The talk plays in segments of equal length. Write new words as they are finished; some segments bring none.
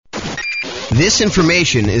This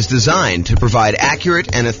information is designed to provide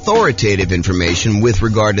accurate and authoritative information with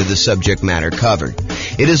regard to the subject matter covered.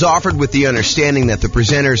 It is offered with the understanding that the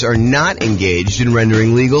presenters are not engaged in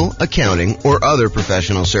rendering legal, accounting, or other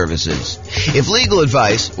professional services. If legal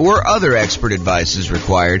advice or other expert advice is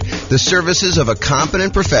required, the services of a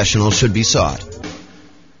competent professional should be sought.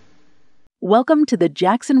 Welcome to the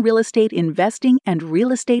Jackson Real Estate Investing and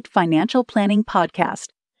Real Estate Financial Planning Podcast.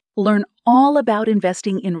 Learn all about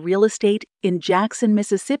investing in real estate in Jackson,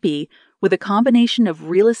 Mississippi, with a combination of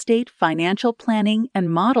real estate financial planning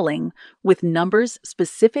and modeling with numbers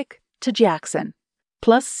specific to Jackson,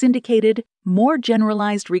 plus syndicated, more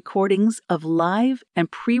generalized recordings of live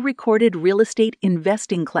and pre-recorded real estate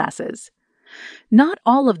investing classes. Not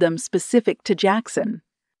all of them specific to Jackson.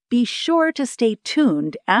 Be sure to stay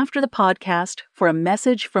tuned after the podcast for a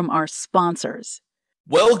message from our sponsors.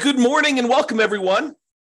 Well, good morning and welcome, everyone.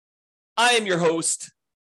 I am your host,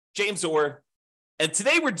 James Orr, and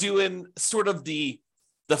today we're doing sort of the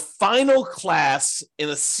final class in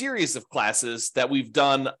a series of classes that we've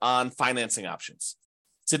done on financing options.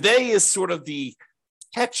 Today is sort of the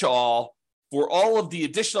catch-all for all of the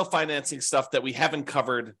additional financing stuff that we haven't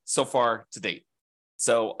covered so far to date.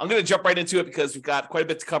 So I'm going to jump right into it because we've got quite a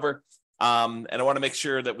bit to cover, and I want to make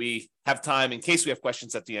sure that we have time in case we have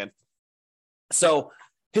questions at the end. So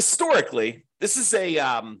historically, this is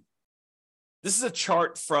a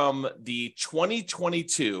chart from the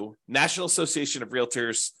 2022 National Association of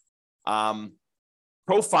Realtors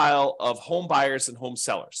profile of home buyers and home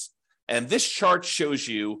sellers. And this chart shows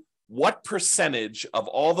you what percentage of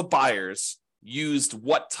all the buyers used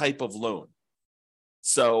what type of loan.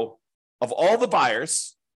 So of all the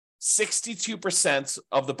buyers, 62%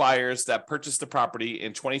 of the buyers that purchased the property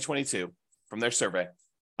in 2022 from their survey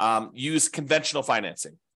used conventional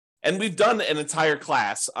financing. And we've done an entire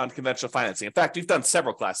class on conventional financing. In fact, we've done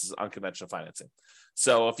several classes on conventional financing.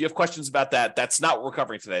 So if you have questions about that, that's not what we're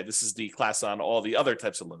covering today. This is the class on all the other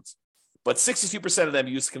types of loans. But 62% of them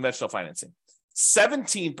used conventional financing.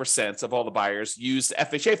 17% of all the buyers used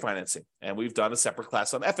FHA financing. And we've done a separate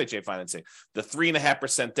class on FHA financing. The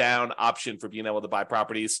 3.5% down option for being able to buy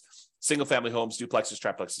properties, single family homes, duplexes,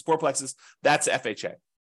 triplexes, fourplexes, that's FHA.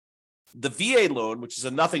 The VA loan, which is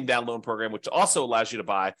a nothing down loan program, which also allows you to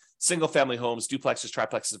buy single family homes, duplexes,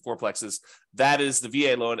 triplexes, and fourplexes, that is the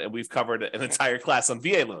VA loan. And we've covered an entire class on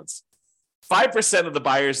VA loans. 5% of the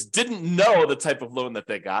buyers didn't know the type of loan that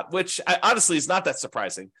they got, which honestly is not that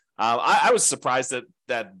surprising. I was surprised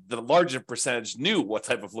that the larger percentage knew what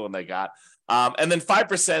type of loan they got. And then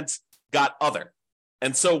 5% got other.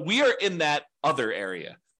 And so we are in that other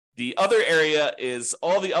area. The other area is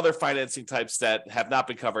all the other financing types that have not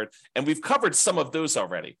been covered. And we've covered some of those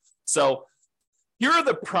already. So here are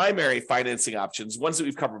the primary financing options, ones that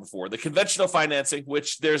we've covered before. The conventional financing,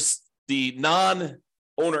 which there's the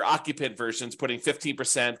non-owner-occupant versions, putting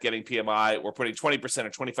 15%, getting PMI, or putting 20% or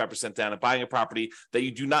 25% down and buying a property that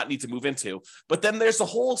you do not need to move into. But then there's a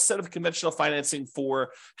whole set of conventional financing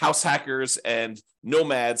for house hackers and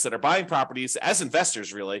nomads that are buying properties as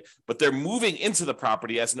investors, really, but they're moving into the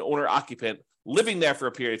property as an owner-occupant, living there for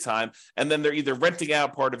a period of time, and then they're either renting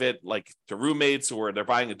out part of it, like to roommates, or they're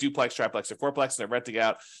buying a duplex, triplex, or fourplex, and they're renting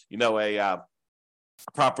out, a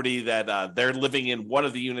property that they're living in one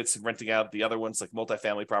of the units and renting out the other ones, like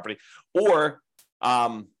multifamily property, or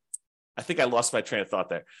I think I lost my train of thought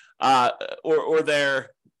there.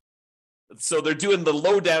 They're doing the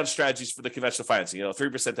low down strategies for the conventional financing,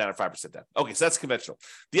 3% down or 5% down. Okay, so that's conventional.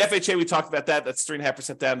 The FHA, we talked about that. That's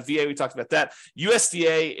 3.5% down. VA, we talked about that.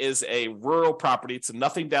 USDA is a rural property. It's a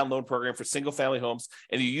nothing down loan program for single family homes,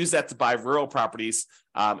 and you use that to buy rural properties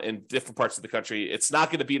in different parts of the country. It's not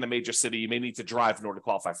going to be in a major city. You may need to drive in order to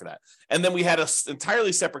qualify for that. And then we had an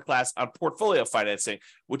entirely separate class on portfolio financing,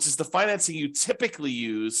 which is the financing you typically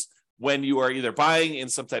use when you are either buying in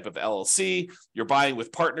some type of LLC, you're buying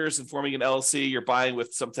with partners and forming an LLC, you're buying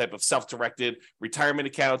with some type of self-directed retirement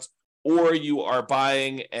account, or you are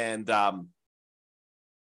buying and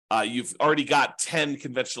you've already got 10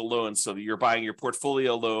 conventional loans, so that you're buying your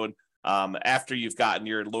portfolio loan after you've gotten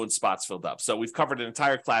your loan spots filled up. So we've covered an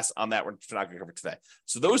entire class on that. We're not going to cover today.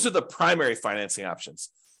 So those are the primary financing options.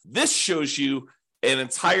 This shows you an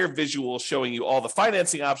entire visual showing you all the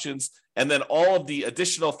financing options and then all of the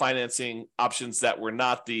additional financing options that were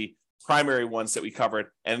not the primary ones that we covered.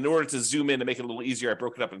 And in order to zoom in and make it a little easier, I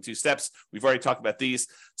broke it up into 2 steps. We've already talked about these.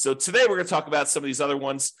 So today we're going to talk about some of these other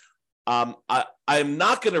ones. I'm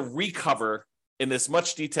not going to recover in as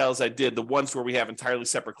much detail as I did the ones where we have entirely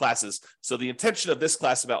separate classes. So the intention of this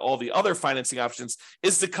class about all the other financing options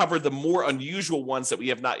is to cover the more unusual ones that we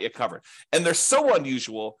have not yet covered. And they're so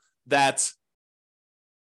unusual that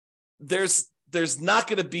there's not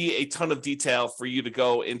going to be a ton of detail for you to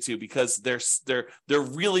go into because they're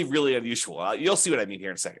really, really unusual. You'll see what I mean here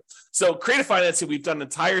in a second. So creative financing, we've done an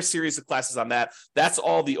entire series of classes on that. That's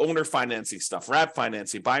all the owner financing stuff, wrap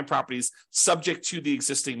financing, buying properties subject to the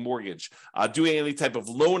existing mortgage, doing any type of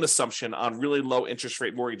loan assumption on really low interest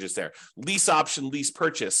rate mortgages there, lease option, lease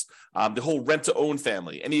purchase, the whole rent to own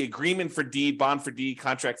family, any agreement for deed, bond for deed,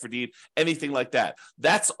 contract for deed, anything like that.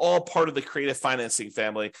 That's all part of the creative financing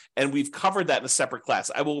family. And we've covered that in a separate class.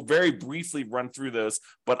 I will very briefly run through those,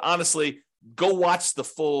 but honestly, go watch the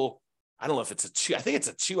full, I don't know if it's I think it's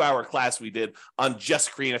a 2-hour class we did on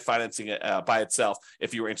just creative financing by itself,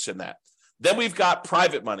 if you were interested in that. Then we've got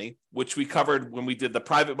private money, which we covered when we did the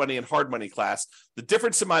private money and hard money class. The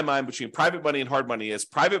difference in my mind between private money and hard money is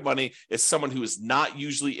private money is someone who is not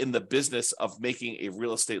usually in the business of making a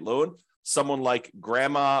real estate loan. Someone like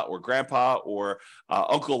grandma or grandpa or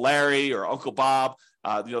Uncle Larry or Uncle Bob,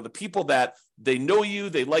 the people that they know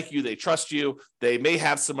you, they like you, they trust you. They may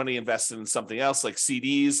have some money invested in something else like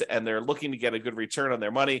CDs, and they're looking to get a good return on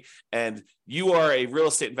their money. And you are a real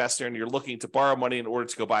estate investor and you're looking to borrow money in order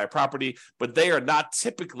to go buy a property, but they are not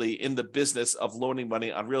typically in the business of loaning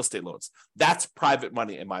money on real estate loans. That's private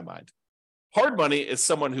money in my mind. Hard money is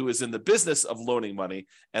someone who is in the business of loaning money,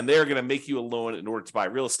 and they're going to make you a loan in order to buy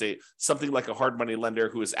real estate, something like a hard money lender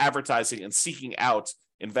who is advertising and seeking out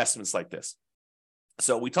investments like this.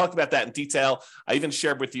 So we talked about that in detail. I even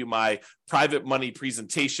shared with you my private money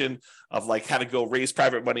presentation of like how to go raise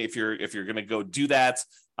private money if you're going to go do that.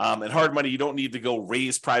 And hard money, you don't need to go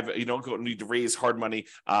raise private. You don't need to raise hard money.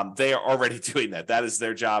 They are already doing that. That is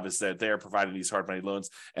their job, is that they are providing these hard money loans.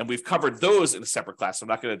 And we've covered those in a separate class. So I'm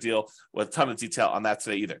not going to deal with a ton of detail on that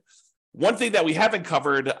today either. One thing that we haven't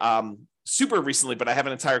covered super recently, but I have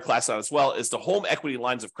an entire class on as well, is the home equity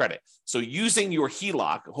lines of credit. So using your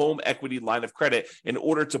HELOC, home equity line of credit, in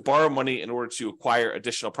order to borrow money in order to acquire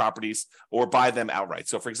additional properties or buy them outright.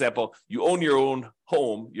 So for example, you own your own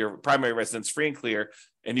home, your primary residence free and clear,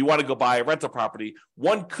 and you want to go buy a rental property.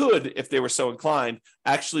 One could, if they were so inclined,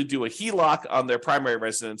 actually do a HELOC on their primary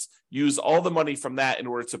residence, use all the money from that in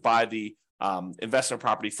order to buy the investment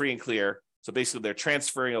property free and clear. So basically, they're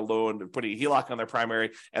transferring a loan, they're putting a HELOC on their primary,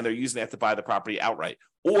 and they're using that to buy the property outright.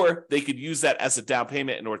 Or they could use that as a down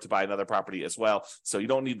payment in order to buy another property as well. So you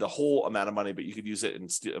don't need the whole amount of money, but you could use it and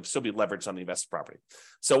still be leveraged on the invested property.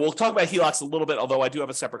 So we'll talk about HELOCs a little bit, although I do have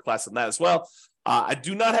a separate class on that as well. I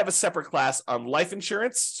do not have a separate class on life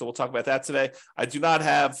insurance, so we'll talk about that today. I do not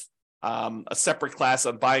have a separate class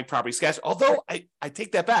on buying properties cash, although I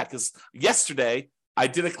take that back, because yesterday I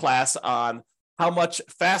did a class on how much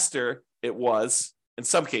faster it was, in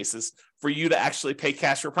some cases, for you to actually pay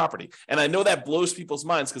cash for property. And I know that blows people's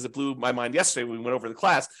minds because it blew my mind yesterday when we went over the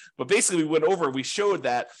class. But basically, we showed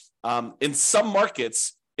that in some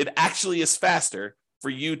markets, it actually is faster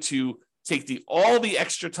for you to take all the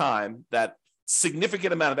extra time, that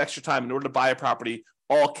significant amount of extra time, in order to buy a property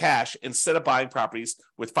all cash instead of buying properties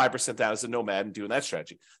with 5% down as a nomad and doing that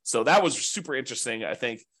strategy. So that was super interesting, I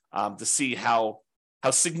think, to see how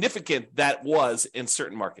significant that was in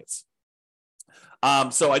certain markets.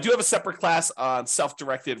 So I do have a separate class on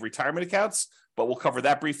self-directed retirement accounts, but we'll cover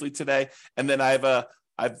that briefly today. And then I've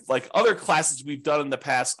like other classes we've done in the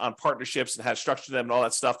past on partnerships and how to structure them and all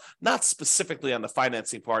that stuff, not specifically on the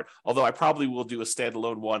financing part, although I probably will do a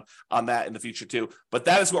standalone one on that in the future too. But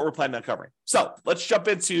that is what we're planning on covering. So let's jump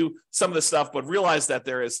into some of the stuff, but realize that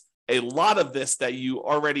there is a lot of this that you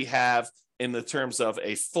already have in the terms of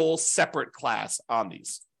a full separate class on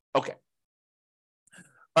these. Okay.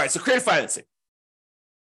 All right, so creative financing.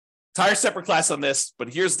 Entire separate class on this,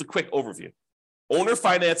 but here's the quick overview. Owner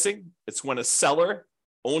financing, it's when a seller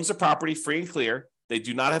owns a property free and clear, they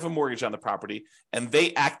do not have a mortgage on the property, and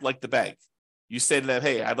they act like the bank. You say to them,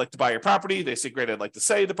 hey, I'd like to buy your property. They say, great, I'd like to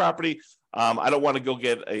sell you the property. I don't want to go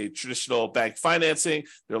get a traditional bank financing.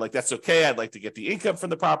 They're like, that's okay. I'd like to get the income from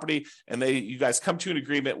the property. And you guys come to an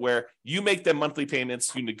agreement where you make them monthly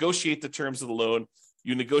payments, you negotiate the terms of the loan,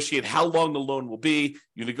 you negotiate how long the loan will be.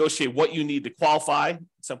 You negotiate what you need to qualify. In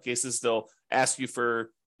some cases, they'll ask you for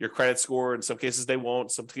your credit score. In some cases, they won't.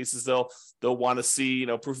 Some cases, they'll want to see,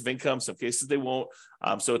 proof of income. Some cases, they won't.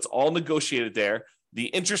 So it's all negotiated there. The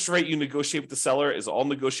interest rate you negotiate with the seller is all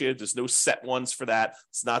negotiated. There's no set ones for that.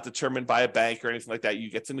 It's not determined by a bank or anything like that. You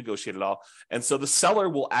get to negotiate it all. And so the seller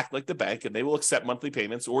will act like the bank, and they will accept monthly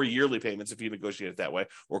payments or yearly payments if you negotiate it that way,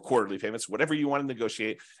 or quarterly payments, whatever you want to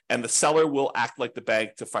negotiate. And the seller will act like the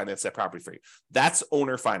bank to finance that property for you. That's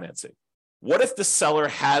owner financing. What if the seller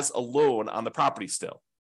has a loan on the property still?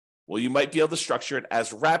 Well, you might be able to structure it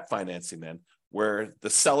as wrap financing then, where the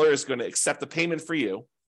seller is going to accept the payment for you,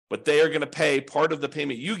 but they are going to pay part of the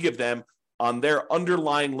payment you give them on their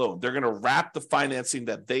underlying loan. They're going to wrap the financing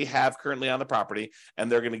that they have currently on the property,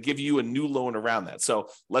 and they're going to give you a new loan around that. So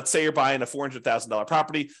let's say you're buying a $400,000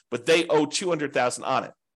 property, but they owe $200,000 on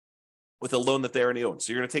it with a loan that they already own.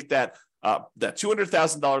 So you're going to take that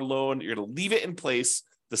 $200,000 loan, you're going to leave it in place.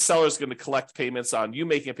 The seller is going to collect payments on you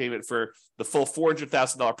making a payment for the full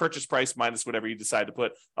 $400,000 purchase price minus whatever you decide to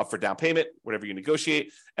put up for down payment, whatever you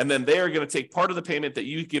negotiate. And then they are going to take part of the payment that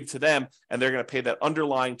you give to them, and they're going to pay that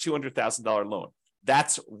underlying $200,000 loan.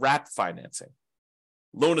 That's wrap financing.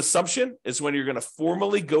 Loan assumption is when you're going to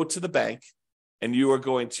formally go to the bank and you are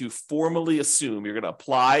going to formally assume, you're going to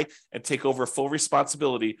apply and take over full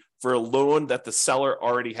responsibility for a loan that the seller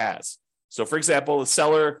already has. So, for example, the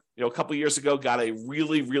seller, a couple of years ago got a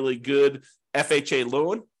really, really good FHA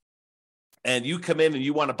loan, and you come in and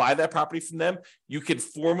you want to buy that property from them. You can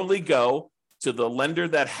formally go to the lender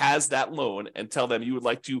that has that loan and tell them you would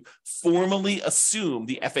like to formally assume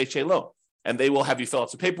the FHA loan. And they will have you fill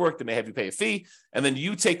out some paperwork. They may have you pay a fee, and then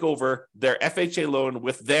you take over their FHA loan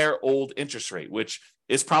with their old interest rate, which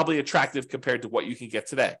is probably attractive compared to what you can get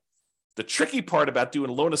today. The tricky part about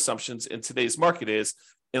doing loan assumptions in today's market is,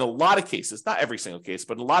 in a lot of cases, not every single case,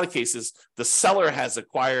 but in a lot of cases, the seller has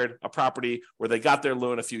acquired a property where they got their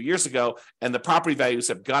loan a few years ago, and the property values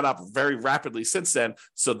have gone up very rapidly since then.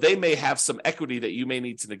 So they may have some equity that you may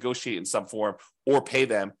need to negotiate in some form or pay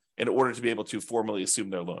them in order to be able to formally assume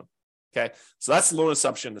their loan. Okay, so that's the loan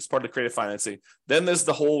assumption. That's part of the creative financing. Then there's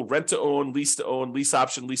the whole rent to own, lease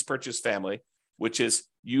option, lease purchase family, which is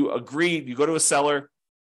you go to a seller.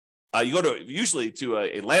 You go to usually to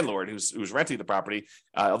a landlord who's renting the property,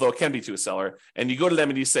 although it can be to a seller, and you go to them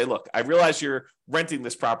and you say, look, I realize you're renting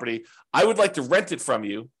this property. I would like to rent it from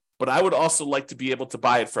you, but I would also like to be able to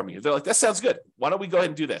buy it from you. They're like, that sounds good. Why don't we go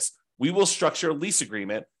ahead and do this? We will structure a lease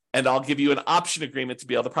agreement, and I'll give you an option agreement to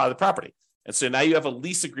be able to buy the property. And so now you have a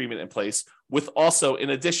lease agreement in place with also,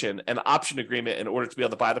 in addition, an option agreement in order to be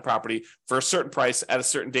able to buy the property for a certain price at a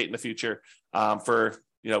certain date in the future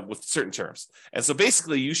with certain terms. And so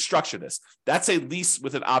basically you structure this. That's a lease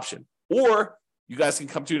with an option. Or you guys can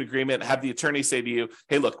come to an agreement and have the attorney say to you,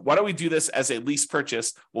 hey, look, why don't we do this as a lease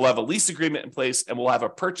purchase? We'll have a lease agreement in place, and we'll have a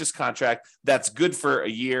purchase contract that's good for a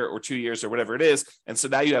year or 2 years or whatever it is. And so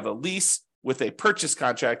now you have a lease with a purchase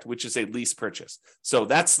contract, which is a lease purchase. So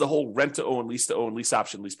that's the whole rent to own, lease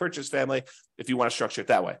option, lease purchase family, if you want to structure it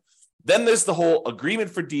that way. Then there's the whole agreement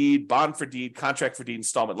for deed, bond for deed, contract for deed,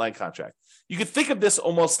 installment land contract. You could think of this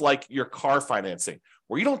almost like your car financing,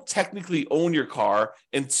 where you don't technically own your car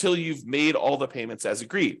until you've made all the payments as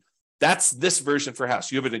agreed. That's this version for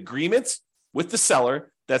house. You have an agreement with the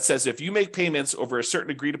seller that says if you make payments over a certain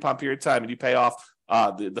agreed upon period of time and you pay off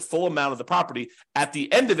the full amount of the property, at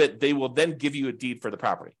the end of it, they will then give you a deed for the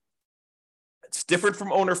property. It's different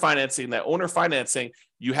from owner financing. That owner financing,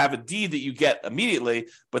 you have a deed that you get immediately,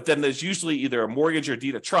 but then there's usually either a mortgage or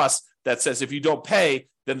deed of trust that says if you don't pay,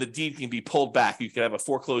 then the deed can be pulled back. You can have a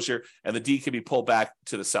foreclosure and the deed can be pulled back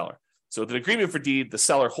to the seller. So with an agreement for deed, the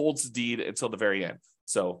seller holds the deed until the very end.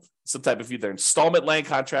 So some type of either installment land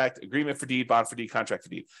contract, agreement for deed, bond for deed, contract for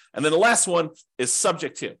deed. And then the last one is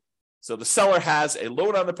subject to. So the seller has a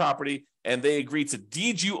loan on the property and they agree to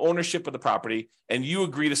deed you ownership of the property, and you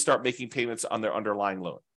agree to start making payments on their underlying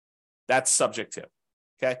loan. That's subject to.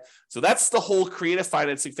 Okay, so that's the whole creative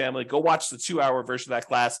financing family. Go watch the 2-hour version of that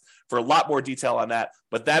class for a lot more detail on that.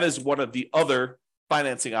 But that is one of the other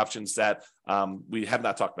financing options that we have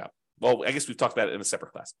not talked about. Well, I guess we've talked about it in a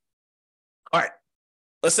separate class. All right,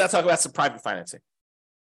 let's now talk about some private financing.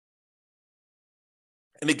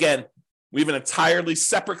 And again, we have an entirely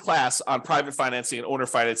separate class on private financing and owner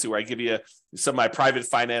financing where I give you some of my private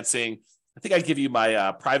financing. I think I give you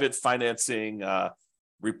my private financing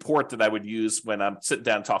report that I would use when I'm sitting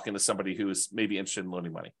down talking to somebody who is maybe interested in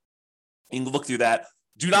loaning money. You can look through that.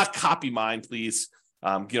 Do not copy mine, please.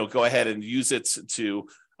 Go ahead and use it to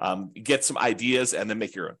get some ideas and then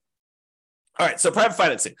make your own. All right, so private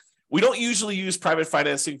financing. We don't usually use private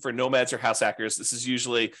financing for nomads or house hackers. This is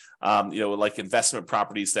usually, like investment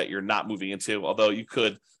properties that you're not moving into, although you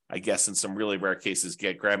could, I guess, in some really rare cases,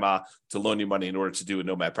 get grandma to loan you money in order to do a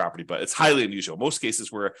nomad property, but it's highly unusual. Most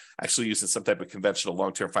cases, we're actually using some type of conventional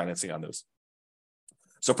long-term financing on those.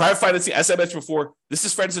 So private financing, as I mentioned before, this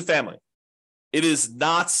is friends and family. It is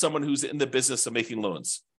not someone who's in the business of making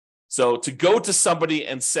loans. So to go to somebody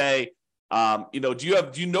and say, do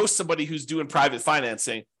you know somebody who's doing private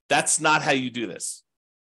financing? That's not how you do this.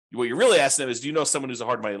 What you're really asking them is, do you know someone who's a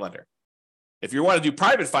hard money lender? If you want to do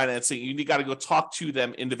private financing, you got to go talk to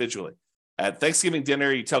them individually. At Thanksgiving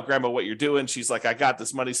dinner, you tell grandma what you're doing. She's like, I got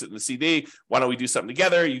this money sitting in the CD. Why don't we do something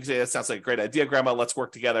together? You can say, that sounds like a great idea, grandma. Let's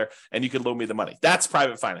work together. And you can loan me the money. That's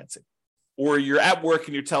private financing. Or you're at work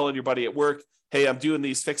and you're telling your buddy at work, hey, I'm doing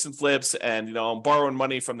these fix and flips and, I'm borrowing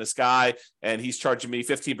money from this guy and he's charging me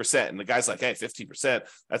 15%. And the guy's like, hey, 15%,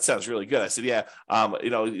 that sounds really good. I said, yeah.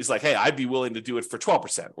 He's like, hey, I'd be willing to do it for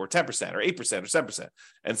 12% or 10% or 8% or 7%.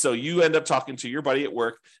 And so you end up talking to your buddy at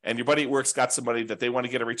work and your buddy at work's got some money that they want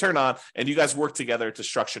to get a return on. And you guys work together to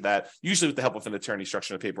structure that, usually with the help of an attorney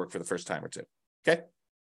structuring the paperwork for the first time or two. Okay.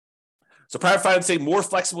 So private financing, more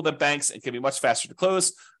flexible than banks and can be much faster to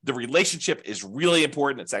close. The relationship is really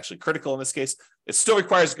important. It's actually critical in this case. It still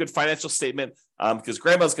requires a good financial statement because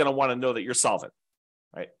grandma's going to want to know that you're solvent,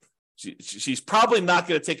 right? She's probably not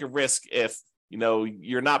going to take a risk if,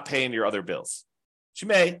 you're not paying your other bills. She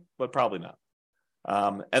may, but probably not.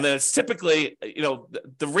 And then it's typically,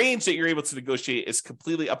 the range that you're able to negotiate is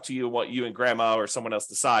completely up to you and what you and grandma or someone else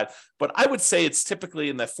decide. But I would say it's typically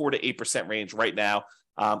in the 4 to 8% range right now.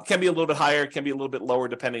 Can be a little bit higher, can be a little bit lower,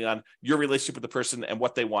 depending on your relationship with the person and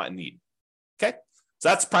what they want and need. Okay, so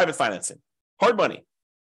that's private financing. Hard money,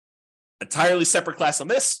 entirely separate class on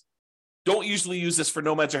this. Don't usually use this for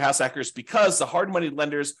nomads or house hackers because the hard money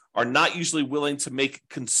lenders are not usually willing to make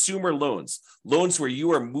consumer loans where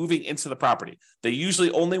you are moving into the property. They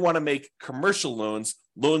usually only want to make commercial loans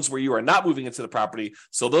where you are not moving into the property.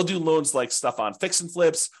 So they'll do loans like stuff on fix and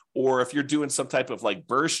flips, or if you're doing some type of like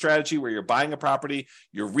BRRRR strategy where you're buying a property,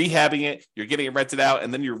 you're rehabbing it, you're getting it rented out,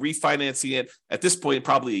 and then you're refinancing it at this point,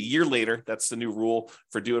 probably a year later. That's the new rule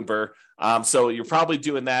for doing BRRRR. So you're probably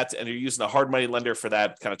doing that and you're using a hard money lender for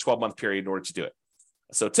that kind of 12-month period in order to do it.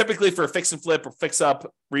 So typically for a fix and flip or fix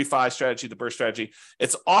up refi strategy, the BRRRR strategy,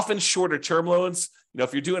 it's often shorter term loans.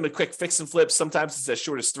 If you're doing a quick fix and flip, sometimes it's as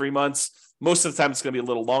short as 3 months. Most of the time, it's going to be a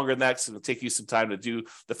little longer than that because it'll take you some time to do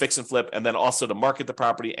the fix and flip and then also to market the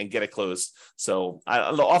property and get it closed. So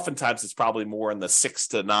oftentimes it's probably more in the 6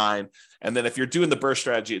 to 9. And then if you're doing the BRRRR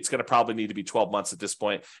strategy, it's going to probably need to be 12 months at this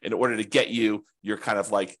point in order to get you your kind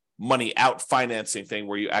of like money out financing thing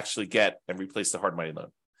where you actually get and replace the hard money loan.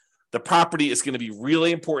 The property is going to be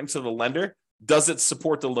really important to the lender. Does it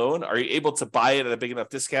support the loan? Are you able to buy it at a big enough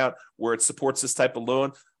discount where it supports this type of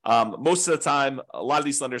loan? Most of the time, a lot of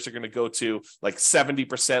these lenders are going to go to like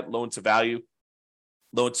 70% loan to value,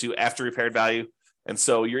 loan to after repaired value. And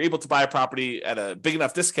so you're able to buy a property at a big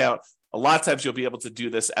enough discount. A lot of times you'll be able to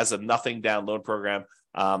do this as a nothing down loan program.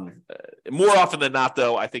 More often than not,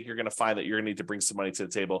 though, I think you're going to find that you're going to need to bring some money to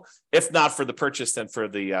the table, if not for the purchase, then for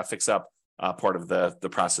the fix up part of the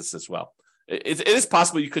process as well. It is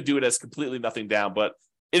possible you could do it as completely nothing down, but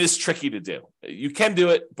it is tricky to do. You can do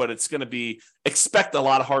it, but it's going to expect a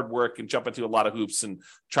lot of hard work and jump into a lot of hoops and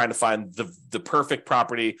trying to find the perfect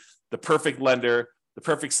property, the perfect lender, the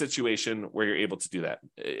perfect situation where you're able to do that.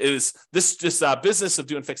 This business of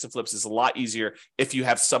doing fix and flips is a lot easier if you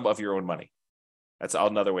have some of your own money. That's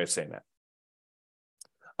another way of saying that.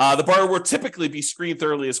 The borrower will typically be screened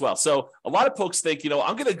thoroughly as well. So a lot of folks think,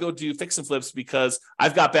 I'm going to go do fix and flips because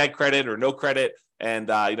I've got bad credit or no credit.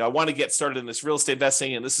 And, I want to get started in this real estate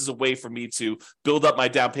investing. And this is a way for me to build up my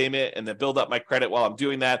down payment and then build up my credit while I'm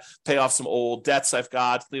doing that, pay off some old debts I've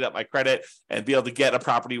got, clean up my credit and be able to get a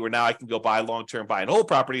property where now I can go buy long-term buy and hold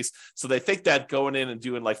properties. So they think that going in and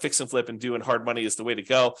doing like fix and flip and doing hard money is the way to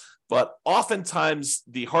go. But oftentimes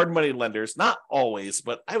the hard money lenders, not always,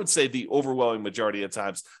 but I would say the overwhelming majority of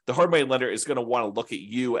times, the hard money lender is going to want to look at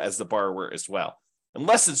you as the borrower as well.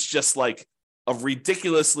 Unless it's just like a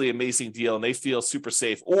ridiculously amazing deal and they feel super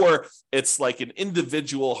safe, or it's like an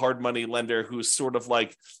individual hard money lender who's sort of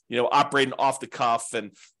like, operating off the cuff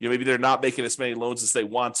and, maybe they're not making as many loans as they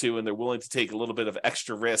want to, and they're willing to take a little bit of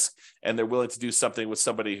extra risk and they're willing to do something with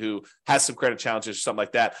somebody who has some credit challenges or something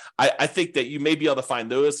like that. I think that you may be able to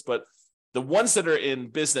find those, but the ones that are in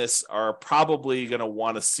business are probably going to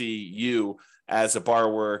want to see you as a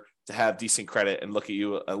borrower to have decent credit and look at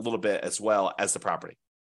you a little bit as well as the property.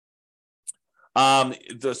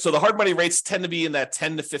 So the hard money rates tend to be in that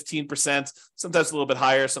 10 to 15%, sometimes a little bit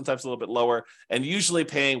higher, sometimes a little bit lower, and usually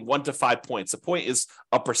paying 1 to 5 points. A point is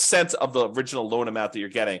a percent of the original loan amount that you're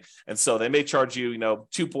getting. And so they may charge you,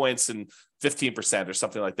 2 points and 15% or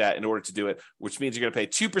something like that in order to do it, which means you're going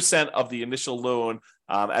to pay 2% of the initial loan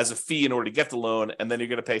as a fee in order to get the loan. And then you're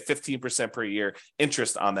going to pay 15% per year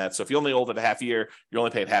interest on that. So if you only hold it a half year, you're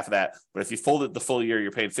only paying half of that. But if you fold it the full year,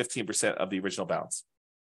 you're paying 15% of the original balance.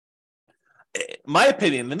 My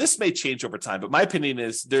opinion, and this may change over time, but my opinion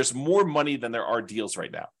is there's more money than there are deals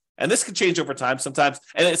right now. And this can change over time sometimes.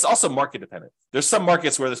 And it's also market dependent. There's some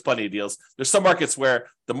markets where there's plenty of deals. There's some markets where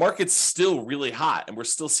the market's still really hot and we're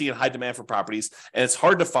still seeing high demand for properties. And it's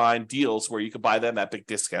hard to find deals where you can buy them at big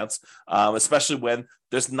discounts, especially when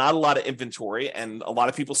there's not a lot of inventory and a lot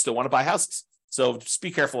of people still want to buy houses. So just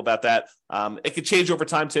be careful about that. It could change over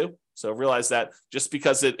time too. So realize that just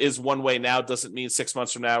because it is one way now doesn't mean 6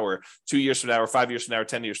 months from now or 2 years from now or 5 years from now or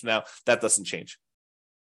 10 years from now, that doesn't change.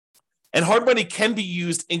 And hard money can be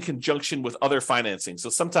used in conjunction with other financing. So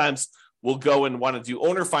sometimes we'll go and want to do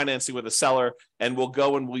owner financing with a seller, and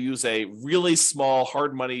we'll use a really small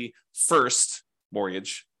hard money first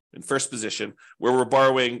mortgage in first position, where we're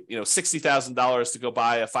borrowing, $60,000 to go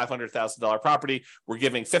buy a $500,000 property. We're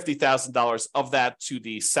giving $50,000 of that to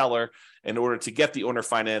the seller in order to get the owner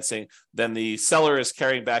financing. Then the seller is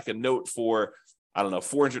carrying back a note for,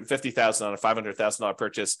 $450,000 on a $500,000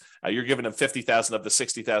 purchase. You're giving them $50,000 of the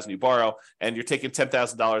 $60,000 you borrow, and you're taking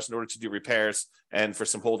 $10,000 in order to do repairs and for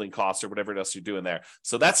some holding costs or whatever else you're doing there.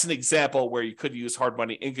 So that's an example where you could use hard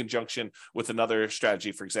money in conjunction with another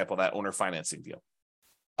strategy, for example, that owner financing deal.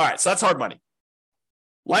 All right, so that's hard money.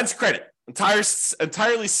 Lines of credit,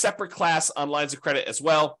 entirely separate class on lines of credit as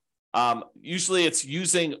well. Usually it's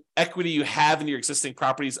using equity you have in your existing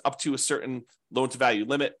properties up to a certain loan-to-value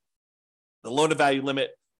limit. The loan-to-value limit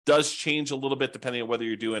does change a little bit depending on whether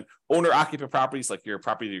you're doing owner-occupant properties, like your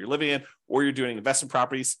property that you're living in, or you're doing investment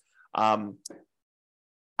properties.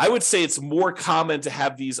 I would say it's more common to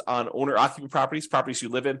have these on owner-occupant properties you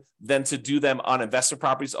live in, than to do them on investment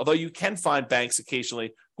properties, although you can find banks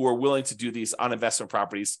occasionally who are willing to do these on investment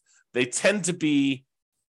properties. They tend to be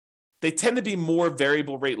more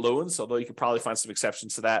variable rate loans, although you could probably find some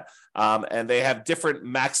exceptions to that. And they have different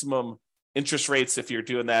maximum interest rates if you're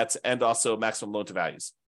doing that, and also maximum loan to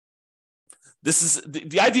values. This is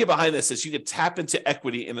the idea behind this is you can tap into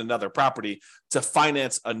equity in another property to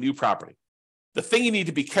finance a new property. The thing you need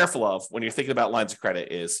to be careful of when you're thinking about lines of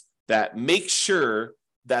credit is that make sure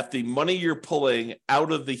that the money you're pulling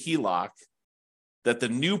out of the HELOC, that the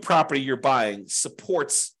new property you're buying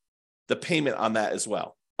supports the payment on that as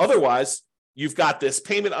well. Otherwise, you've got this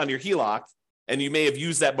payment on your HELOC, and you may have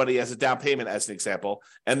used that money as a down payment, as an example,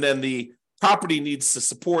 and then the property needs to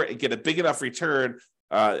support and get a big enough return,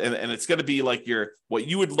 and it's going to be like what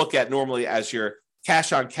you would look at normally as your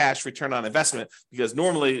cash on cash return on investment, because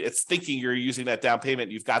normally it's thinking you're using that down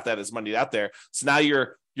payment, you've got that as money out there. So now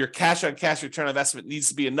your cash on cash return on investment needs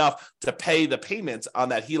to be enough to pay the payments on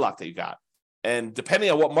that HELOC that you got. And depending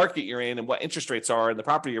on what market you're in and what interest rates are in the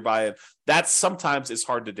property you're buying, that sometimes is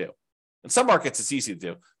hard to do. In some markets, it's easy to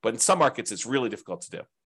do, but in some markets, it's really difficult to do.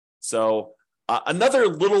 So another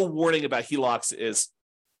little warning about HELOCs is,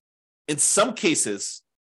 in some cases,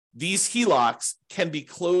 these HELOCs can be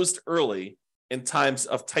closed early in times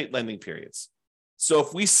of tight lending periods. So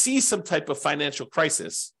if we see some type of financial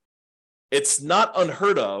crisis, it's not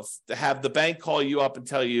unheard of to have the bank call you up and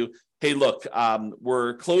tell you, hey, look,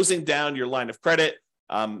 we're closing down your line of credit.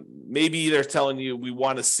 Maybe they're telling you we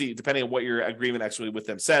want to see, depending on what your agreement actually with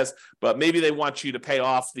them says, but maybe they want you to pay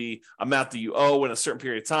off the amount that you owe in a certain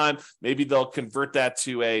period of time. Maybe they'll convert that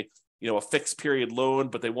to a fixed period loan,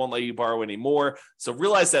 but they won't let you borrow anymore. So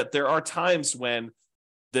realize that there are times when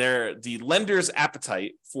the lender's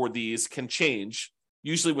appetite for these can change,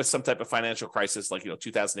 usually with some type of financial crisis, like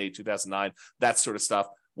 2008, 2009, that sort of stuff,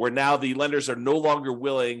 where now the lenders are no longer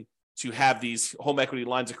willing to have these home equity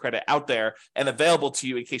lines of credit out there and available to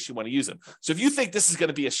you in case you want to use them. So if you think this is going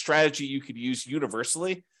to be a strategy you could use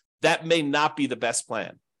universally, that may not be the best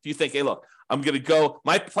plan. If you think, hey, look,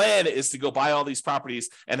 my plan is to go buy all these properties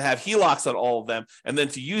and have HELOCs on all of them, and then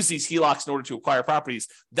to use these HELOCs in order to acquire properties,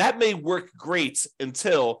 that may work great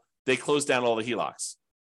until they close down all the HELOCs.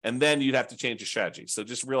 And then you'd have to change your strategy. So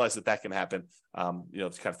just realize that can happen, kind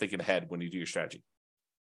of thinking ahead when you do your strategy.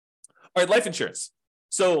 All right, life insurance.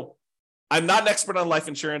 So I'm not an expert on life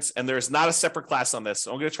insurance, and there's not a separate class on this.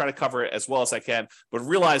 So I'm going to try to cover it as well as I can, but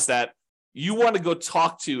realize that you want to go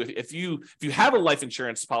talk to, if you have a life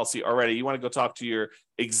insurance policy already, you want to go talk to your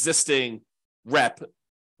existing rep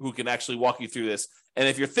who can actually walk you through this. And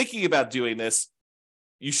if you're thinking about doing this,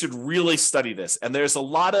 you should really study this. And there's a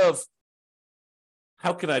lot of,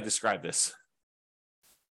 how can I describe this?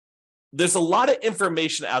 There's a lot of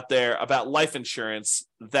information out there about life insurance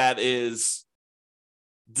that is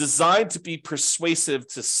designed to be persuasive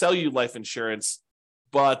to sell you life insurance,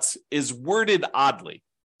 but is worded oddly.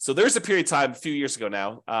 So there's a period of time a few years ago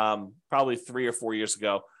now, probably 3 or 4 years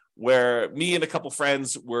ago, where me and a couple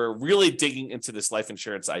friends were really digging into this life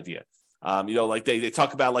insurance idea. Like they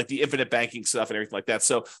talk about like the infinite banking stuff and everything like that.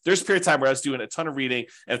 So there's a period of time where I was doing a ton of reading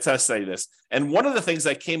and a ton of study this. And one of the things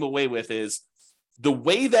I came away with is the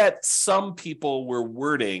way that some people were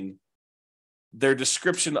wording their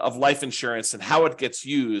description of life insurance and how it gets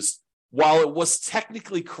used, while it was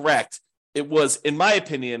technically correct, it was, in my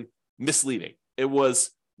opinion, misleading. It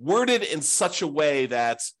was worded in such a way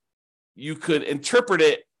that you could interpret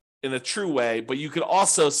it in a true way, but you could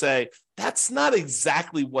also say, that's not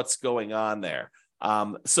exactly what's going on there.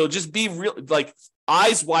 So just be real, like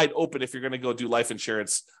eyes wide open if you're going to go do life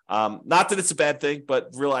insurance. Not that it's a bad thing, but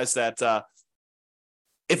realize that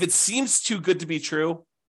if it seems too good to be true,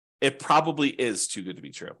 it probably is too good to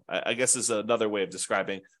be true. I guess is another way of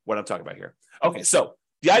describing what I'm talking about here. Okay, so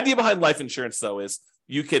the idea behind life insurance, though, is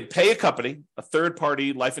you could pay a company, a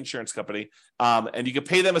third-party life insurance company, and you can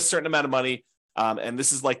pay them a certain amount of money. And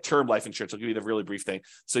this is like term life insurance. I'll give you the really brief thing.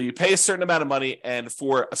 So you pay a certain amount of money, and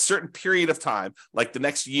for a certain period of time, like the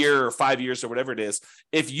next year or 5 years or whatever it is,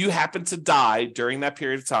 if you happen to die during that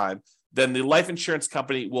period of time, then the life insurance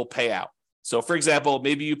company will pay out. So, for example,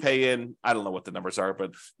 maybe you pay in, I don't know what the numbers are,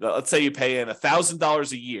 but let's say you pay in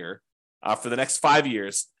 $1,000 a year for the next 5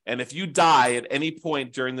 years. And if you die at any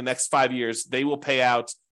point during the next 5 years, they will pay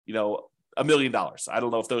out, $1 million. I don't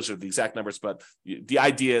know if those are the exact numbers, but the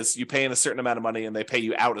idea is you pay in a certain amount of money and they pay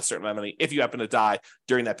you out a certain amount of money if you happen to die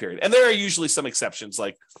during that period. And there are usually some exceptions,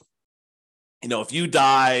 like, if you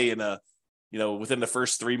die in within the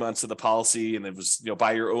first 3 months of the policy and it was,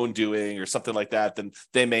 by your own doing or something like that, then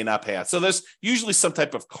they may not pay out. So there's usually some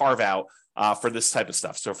type of carve out for this type of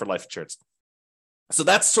stuff. So for life insurance. So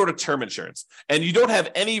that's sort of term insurance, and you don't have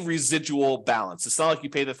any residual balance. It's not like you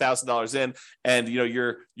pay the $1,000 in, and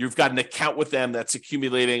you've got an account with them that's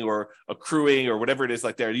accumulating or accruing or whatever it is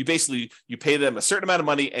like there. You pay them a certain amount of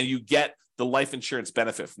money, and you get the life insurance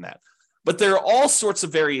benefit from that. But there are all sorts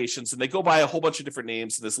of variations, and they go by a whole bunch of different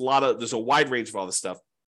names. There's a wide range of all this stuff.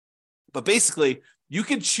 But basically, you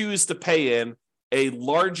can choose to pay in a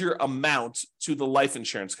larger amount to the life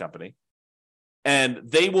insurance company, and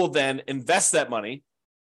they will then invest that money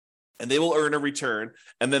and they will earn a return,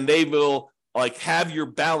 and then they will have your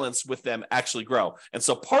balance with them actually grow. And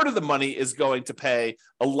so part of the money is going to pay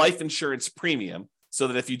a life insurance premium so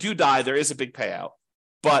that if you do die, there is a big payout.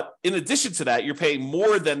 But in addition to that, you're paying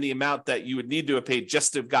more than the amount that you would need to have paid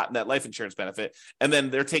just to have gotten that life insurance benefit. And then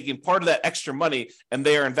they're taking part of that extra money and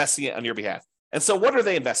they are investing it on your behalf. And so what are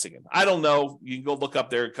they investing in? I don't know. You can go look up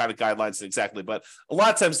their kind of guidelines exactly, but a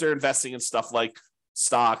lot of times they're investing in stuff like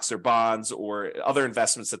stocks or bonds or other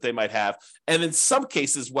investments that they might have. And in some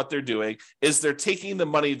cases, what they're doing is they're taking the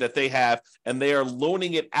money that they have and they are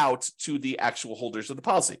loaning it out to the actual holders of the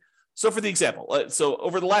policy. So for the example, so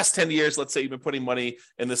over the last 10 years, let's say you've been putting money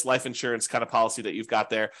in this life insurance kind of policy that you've got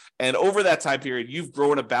there. And over that time period, you've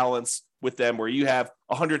grown a balance with them where you have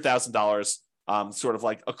 $100,000 sort of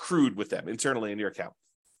like accrued with them internally in your account.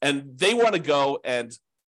 And they want to go and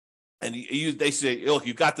they say, look,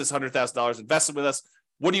 you've got this $100,000 invested with us.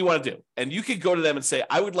 What do you want to do? And you could go to them and say,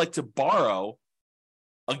 I would like to borrow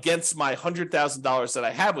against my $100,000 that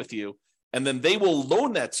I have with you. And then they will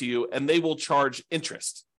loan that to you and they will charge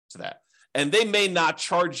interest to that. And they may not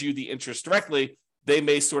charge you the interest directly. They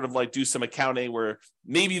may sort of do some accounting where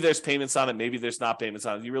maybe there's payments on it, maybe there's not payments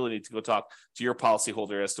on it. You really need to go talk to your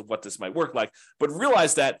policyholder as to what this might work like. But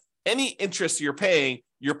realize that any interest you're paying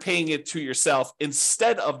it to yourself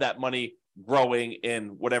instead of that money growing in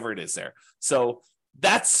whatever it is there. So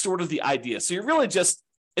that's sort of the idea. So you're really just,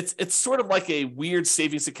 it's sort of like a weird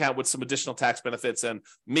savings account with some additional tax benefits and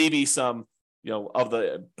maybe some of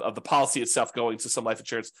the policy itself going to some life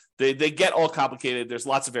insurance. They get all complicated. There's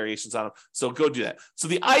lots of variations on them. So go do that. So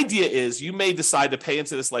the idea is you may decide to pay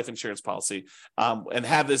into this life insurance policy and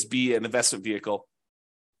have this be an investment vehicle.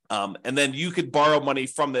 And then you could borrow money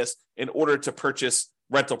from this in order to purchase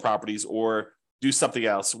rental properties or do something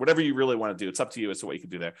else, whatever you really want to do. It's up to you as to what you can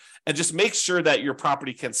do there. And just make sure that your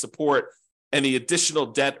property can support any additional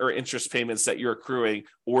debt or interest payments that you're accruing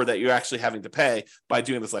or that you're actually having to pay by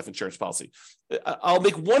doing this life insurance policy. I'll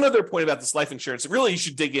make one other point about this life insurance. Really, you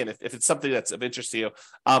should dig in if it's something that's of interest to you.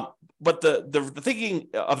 But the thinking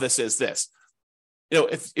of this is this.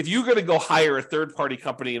 If you're going to go hire a third-party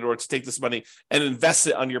company in order to take this money and invest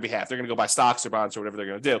it on your behalf, they're going to go buy stocks or bonds or whatever they're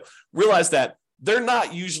going to do. Realize that they're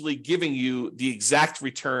not usually giving you the exact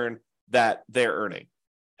return that they're earning.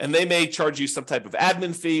 And they may charge you some type of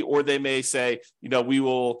admin fee, or they may say, we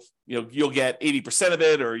will, you'll get 80% of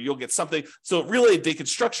it, or you'll get something. So really, they can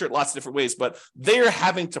structure it lots of different ways, but they're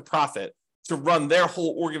having to profit to run their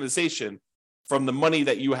whole organization from the money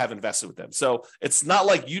that you have invested with them. So it's not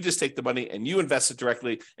like you just take the money and you invest it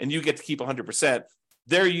directly and you get to keep 100%.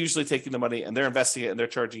 They're usually taking the money and they're investing it and they're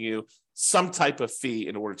charging you some type of fee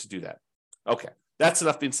in order to do that. Okay, that's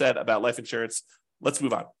enough being said about life insurance. Let's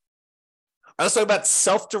move on. I was talking about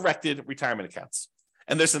self-directed retirement accounts.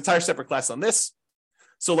 And there's an entire separate class on this.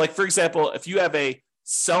 So like, for example, if you have a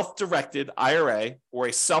self-directed IRA or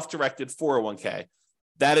a self-directed 401k,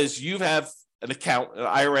 that is, you have an account, an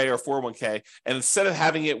IRA or 401k, and instead of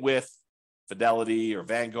having it with Fidelity or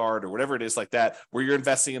Vanguard or whatever it is like that, where you're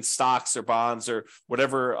investing in stocks or bonds or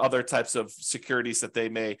whatever other types of securities that they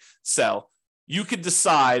may sell, you could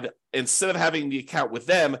decide, instead of having the account with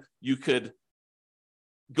them, you could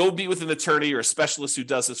go meet with an attorney or a specialist who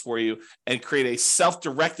does this for you and create a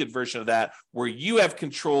self-directed version of that where you have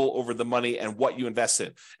control over the money and what you invest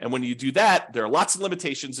in. And when you do that, there are lots of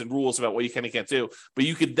limitations and rules about what you can and can't do, but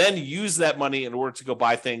you could then use that money in order to go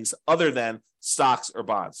buy things other than stocks or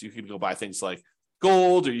bonds. You could go buy things like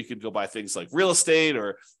gold, or you could go buy things like real estate,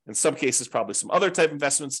 or in some cases, probably some other type of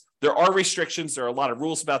investments. There are restrictions. There are a lot of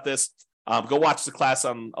rules about this. Go watch the class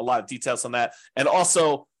on a lot of details on that. And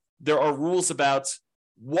also there are rules about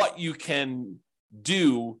what you can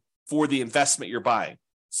do for the investment you're buying.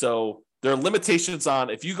 So there are limitations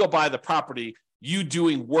on, if you go buy the property, you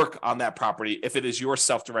doing work on that property if it is your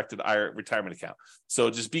self-directed IRA retirement account.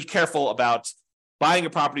 So just be careful about buying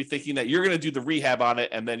a property thinking that you're going to do the rehab on it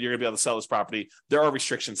and then you're going to be able to sell this property. There are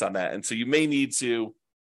restrictions on that. And so you may need to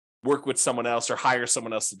work with someone else or hire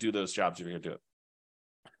someone else to do those jobs if you're going to do it.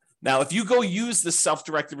 Now, if you go use the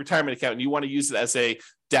self-directed retirement account and you want to use it as a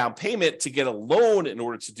down payment to get a loan in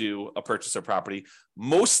order to do a purchase of property,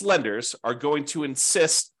 most lenders are going to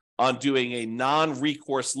insist on doing a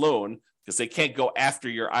non-recourse loan because they can't go after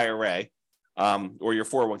your IRA or your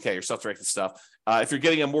 401k, your self-directed stuff. If you're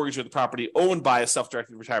getting a mortgage with a property owned by a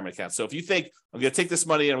self-directed retirement account. So if you think, I'm going to take this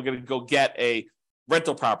money and I'm going to go get a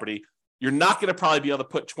rental property, you're not going to probably be able to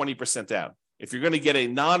put 20% down. If you're going to get a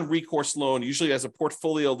non-recourse loan, usually as a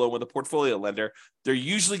portfolio loan with a portfolio lender, they're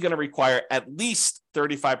usually going to require at least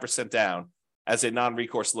 35% down as a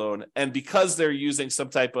non-recourse loan. And because they're using some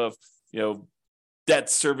type of, debt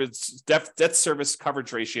service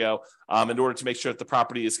coverage ratio in order to make sure that the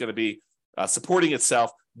property is going to be supporting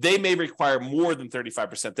itself, they may require more than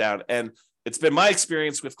 35% down. And it's been my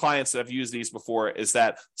experience with clients that have used these before is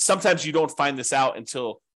that sometimes you don't find this out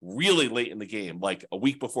until really late in the game, like a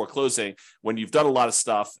week before closing, when you've done a lot of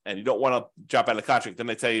stuff and you don't want to drop out of the contract. Then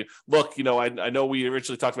they tell you, look, I know we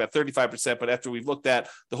originally talked about 35%, but after we've looked at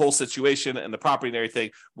the whole situation and the property and everything,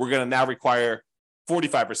 we're going to now require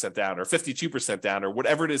 45% down or 52% down or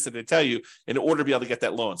whatever it is that they tell you in order to be able to get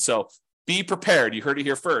that loan. So be prepared. You heard it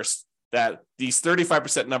here first, that these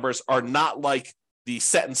 35% numbers are not like the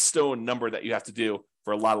set in stone number that you have to do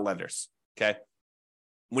for a lot of lenders. Okay.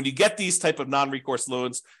 When you get these type of non-recourse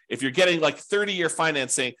loans, if you're getting like 30-year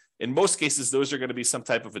financing, in most cases, those are going to be some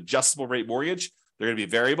type of adjustable rate mortgage. They're going to be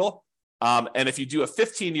variable. And if you do a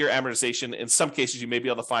 15-year amortization, in some cases, you may be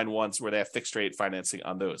able to find ones where they have fixed rate financing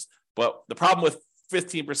on those. But the problem with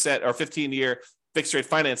 15% or 15-year fixed rate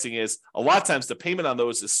financing is a lot of times the payment on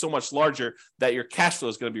those is so much larger that your cash flow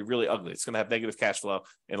is going to be really ugly. It's going to have negative cash flow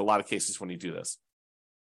in a lot of cases when you do this.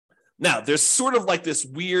 Now, there's sort of like this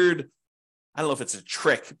weird, I don't know if it's a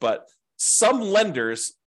trick, but some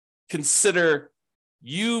lenders consider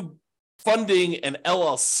you funding an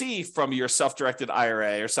LLC from your self-directed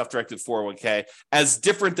IRA or self-directed 401k as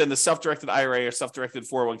different than the self-directed IRA or self-directed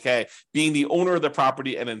 401k being the owner of the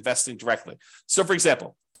property and investing directly. So, for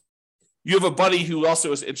example, you have a buddy who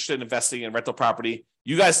also is interested in investing in rental property.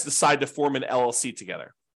 You guys decide to form an LLC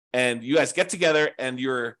together. And you guys get together and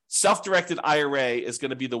your self-directed IRA is going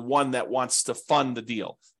to be the one that wants to fund the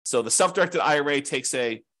deal. So the self-directed IRA takes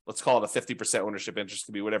let's call it a 50% ownership interest,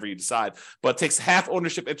 could be whatever you decide, but it takes half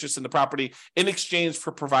ownership interest in the property in exchange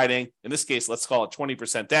for providing, in this case, let's call it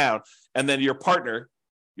 20% down. And then your partner,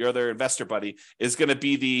 your other investor buddy, is going to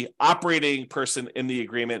be the operating person in the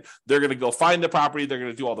agreement. They're going to go find the property. They're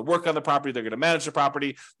going to do all the work on the property. They're going to manage the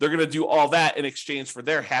property. They're going to do all that in exchange for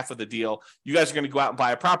their half of the deal. You guys are going to go out and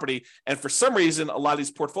buy a property. And for some reason, a lot of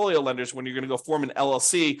these portfolio lenders, when you're going to go form an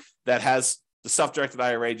LLC that has the self-directed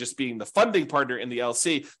IRA just being the funding partner in the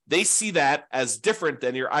LLC, they see that as different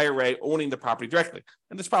than your IRA owning the property directly.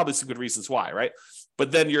 And there's probably some good reasons why, right?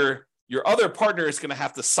 But then your other partner is going to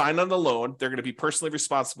have to sign on the loan. They're going to be personally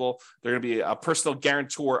responsible. They're going to be a personal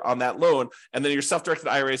guarantor on that loan. And then your self-directed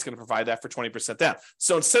IRA is going to provide that for 20% down.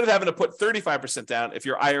 So instead of having to put 35% down, if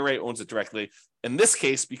your IRA owns it directly, in this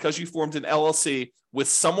case, because you formed an LLC with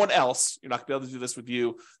someone else, you're not going to be able to do this with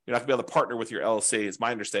you. You're not going to be able to partner with your LLC, is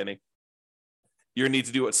my understanding. You're going to need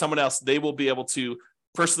to do it with someone else. They will be able to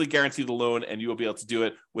personally guarantee the loan, and you will be able to do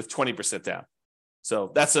it with 20% down.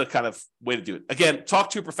 So that's a kind of way to do it. Again, talk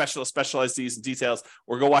to a professional, specialize these in details,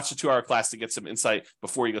 or go watch the 2-hour class to get some insight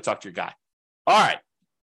before you go talk to your guy. All right.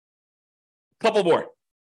 Couple more.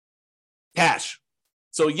 Cash.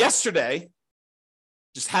 So yesterday,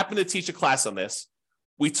 just happened to teach a class on this.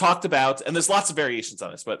 We talked about, and there's lots of variations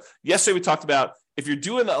on this, but yesterday we talked about if you're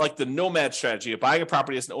doing the nomad strategy of buying a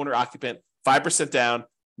property as an owner occupant, 5% down,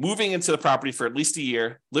 moving into the property for at least a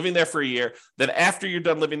year, living there for a year, then after you're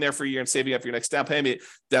done living there for a year and saving up your next down payment,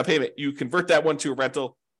 you convert that one to a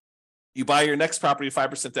rental. You buy your next property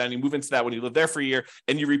 5% down, you move into that when you live there for a year,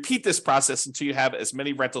 and you repeat this process until you have as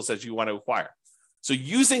many rentals as you want to acquire. So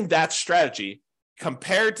using that strategy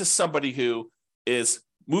compared to somebody who is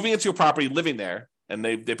moving into a property, living there, and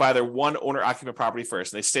they buy their one owner-occupant property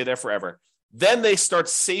first, and they stay there forever. Then they start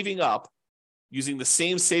saving up using the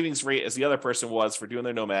same savings rate as the other person was for doing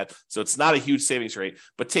their nomad. So it's not a huge savings rate,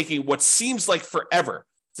 but taking what seems like forever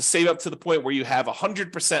to save up to the point where you have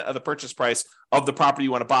 100% of the purchase price of the property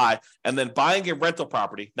you want to buy, and then buying a rental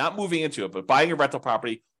property, not moving into it, but buying a rental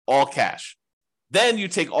property, all cash. Then you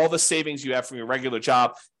take all the savings you have from your regular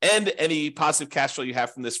job and any positive cash flow you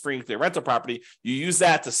have from this free and clear rental property. You use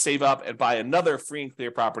that to save up and buy another free and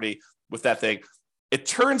clear property with that thing. It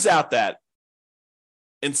turns out that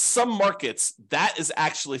in some markets, that is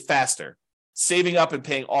actually faster, saving up and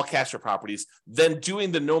paying all cash for properties, than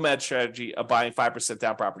doing the nomad strategy of buying 5%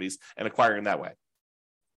 down properties and acquiring that way.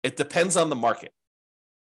 It depends on the market.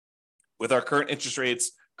 With our current interest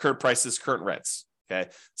rates, current prices, current rents. Okay,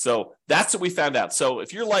 so that's what we found out. So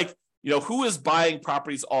if you're like, who is buying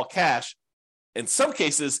properties all cash? In some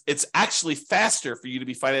cases, it's actually faster for you to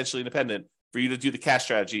be financially independent, for you to do the cash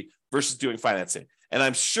strategy versus doing financing. And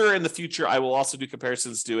I'm sure in the future, I will also do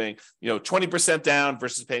comparisons doing, 20% down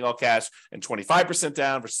versus paying all cash, and 25%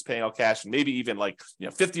 down versus paying all cash, and maybe even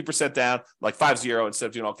 50% down, like 50 instead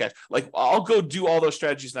of doing all cash. I'll go do all those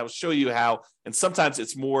strategies, and I will show you how. And sometimes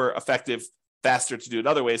it's more effective, faster to do it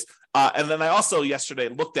other ways. And then I also yesterday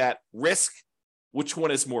looked at risk, which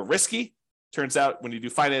one is more risky. Turns out when you do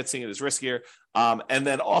financing, it is riskier. And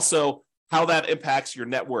then also how that impacts your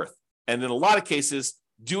net worth. And in a lot of cases,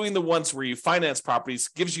 doing the ones where you finance properties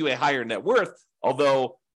gives you a higher net worth,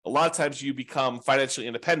 although a lot of times you become financially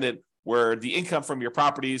independent where the income from your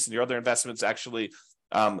properties and your other investments actually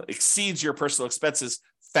exceeds your personal expenses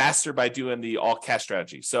faster by doing the all cash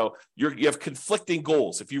strategy. So you have conflicting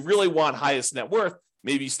goals. If you really want highest net worth,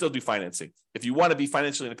 maybe you still do financing. If you want to be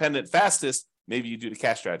financially independent fastest, maybe you do the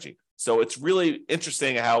cash strategy. So it's really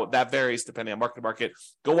interesting how that varies depending on market to market.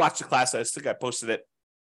 Go watch the class. I think I posted it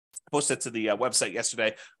to the website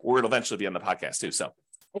yesterday, or it'll eventually be on the podcast too. So,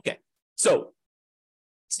 okay. So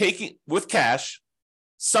taking with cash,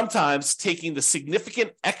 sometimes taking the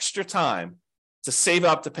significant extra time to save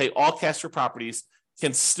up to pay all cash for properties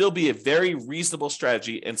can still be a very reasonable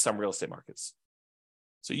strategy in some real estate markets.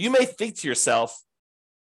 So you may think to yourself,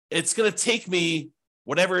 it's going to take me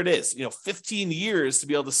whatever it is, 15 years to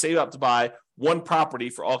be able to save up to buy one property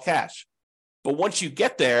for all cash. But once you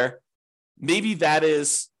get there, maybe that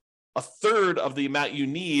is a third of the amount you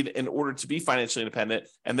need in order to be financially independent.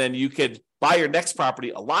 And then you could buy your next property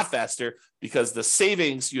a lot faster because the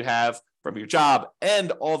savings you have from your job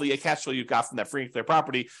and all the cash flow you got from that free and clear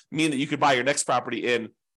property mean that you could buy your next property in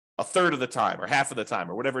a third of the time or half of the time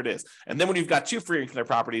or whatever it is. And then when you've got two free and clear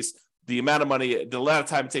properties, the amount of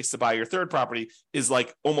time it takes to buy your third property is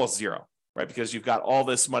like almost zero, right? Because you've got all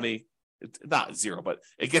this money, not zero, but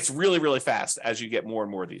it gets really, really fast as you get more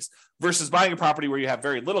and more of these versus buying a property where you have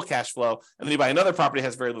very little cash flow. And then you buy another property that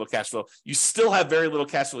has very little cash flow. You still have very little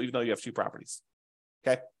cash flow, even though you have two properties.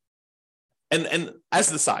 Okay. And as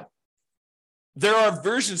an aside, there are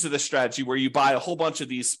versions of this strategy where you buy a whole bunch of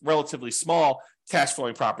these relatively small cash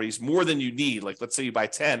flowing properties, more than you need. Like let's say you buy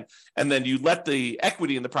 10 and then you let the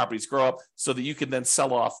equity in the properties grow up so that you can then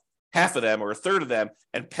sell off half of them or a third of them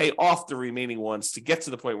and pay off the remaining ones to get to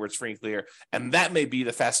the point where it's free and clear. And that may be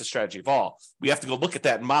the fastest strategy of all. We have to go look at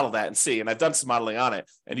that and model that and see. And I've done some modeling on it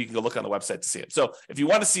and you can go look on the website to see it. So if you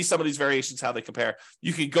want to see some of these variations, how they compare,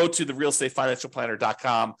 you can go to the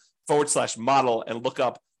realestatefinancialplanner.com/model and look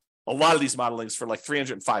up a lot of these modelings for like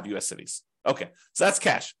 305 US cities. Okay, so that's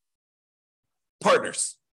cash.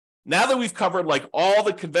 Partners. Now that we've covered like all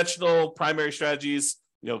the conventional primary strategies,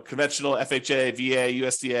 conventional FHA, VA,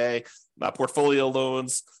 USDA, portfolio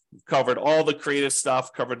loans, we've covered all the creative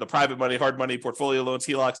stuff, covered the private money, hard money, portfolio loans,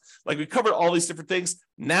 HELOCs. Like we covered all these different things.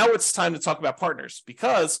 Now it's time to talk about partners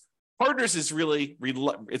because partners is really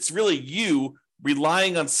you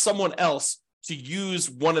relying on someone else to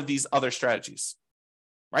use one of these other strategies.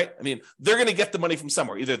 Right? I mean, they're going to get the money from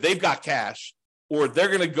somewhere. Either they've got cash, or they're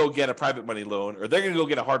going to go get a private money loan, or they're going to go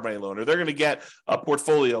get a hard money loan, or they're going to get a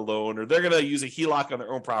portfolio loan, or they're going to use a HELOC on their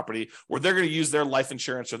own property, or they're going to use their life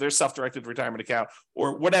insurance or their self-directed retirement account,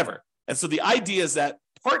 or whatever. And so the idea is that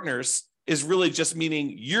partners is really just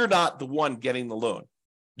meaning you're not the one getting the loan.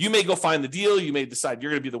 You may go find the deal. You may decide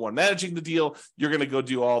you're going to be the one managing the deal. You're going to go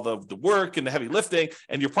do all the work and the heavy lifting,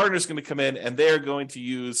 and your partner's going to come in and they're going to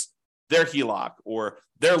use their HELOC or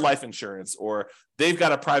their life insurance, or they've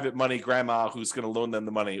got a private money grandma who's going to loan them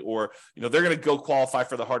the money, or, they're going to go qualify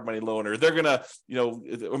for the hard money loan, or they're going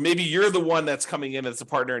to, or maybe you're the one that's coming in as a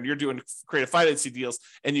partner and you're doing creative financing deals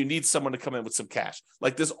and you need someone to come in with some cash.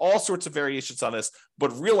 Like, there's all sorts of variations on this,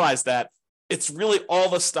 but realize that it's really all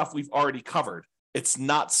the stuff we've already covered. It's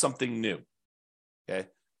not something new. Okay.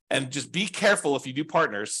 And just be careful if you do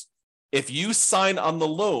partners. If you sign on the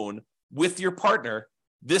loan with your partner,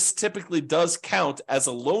 this typically does count as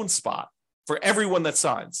a loan spot for everyone that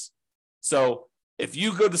signs. So if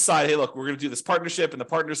you go decide, hey, look, we're going to do this partnership, and the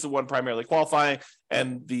partner's the one primarily qualifying,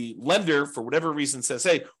 and the lender, for whatever reason, says,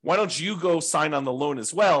 hey, why don't you go sign on the loan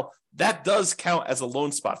as well? That does count as a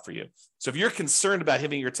loan spot for you. So if you're concerned about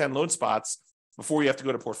hitting your 10 loan spots before you have to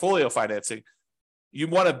go to portfolio financing, you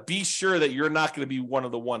want to be sure that you're not going to be one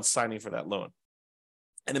of the ones signing for that loan.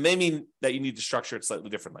 And it may mean that you need to structure it slightly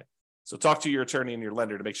differently. So talk to your attorney and your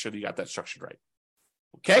lender to make sure that you got that structured right.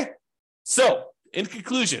 Okay? So in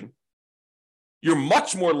conclusion, you're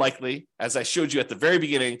much more likely, as I showed you at the very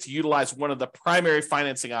beginning, to utilize one of the primary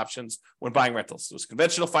financing options when buying rentals. So it's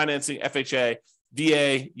conventional financing, FHA,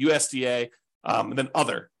 VA, USDA, and then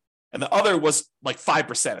other. And the other was like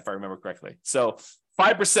 5%, if I remember correctly. So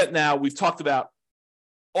 5% now, we've talked about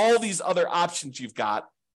all these other options you've got,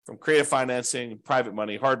 from creative financing, private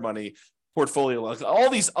money, hard money, portfolio loans, all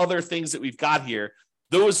these other things that we've got here.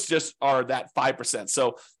 Those just are that 5%.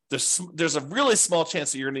 So there's a really small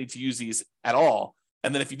chance that you're going to need to use these at all.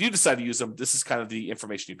 And then if you do decide to use them, this is kind of the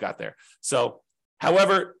information you've got there. So,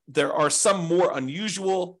 however, there are some more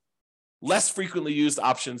unusual, less frequently used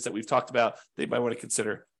options that we've talked about that you might want to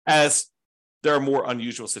consider, as there are more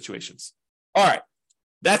unusual situations. All right.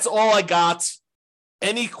 That's all I got.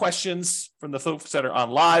 Any questions from the folks that are on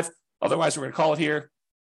live? Otherwise, we're going to call it here.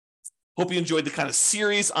 Hope you enjoyed the kind of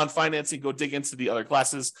series on financing. Go dig into the other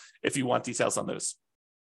classes if you want details on those.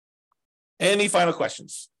 Any final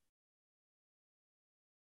questions?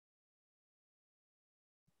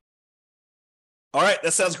 All right,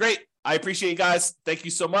 that sounds great. I appreciate you guys. Thank you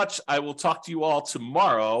so much. I will talk to you all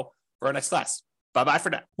tomorrow for our next class. Bye-bye for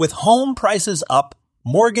now. With home prices up,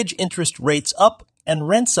 mortgage interest rates up, and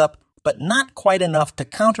rents up, but not quite enough to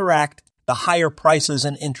counteract the higher prices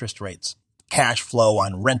and interest rates, cash flow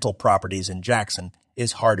on rental properties in Jackson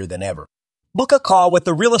is harder than ever. Book a call with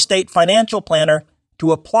the Real Estate Financial Planner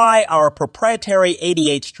to apply our proprietary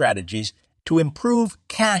 88 strategies to improve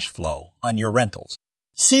cash flow on your rentals.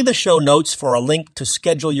 See the show notes for a link to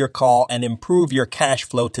schedule your call and improve your cash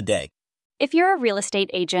flow today. If you're a real estate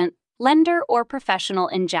agent, lender, or professional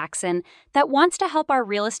in Jackson that wants to help our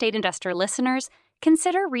real estate investor listeners,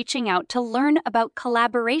 consider reaching out to learn about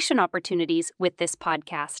collaboration opportunities with this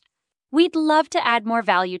podcast. We'd love to add more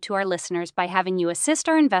value to our listeners by having you assist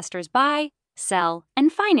our investors buy, sell,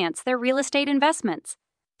 and finance their real estate investments.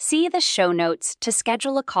 See the show notes to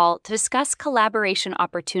schedule a call to discuss collaboration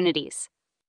opportunities.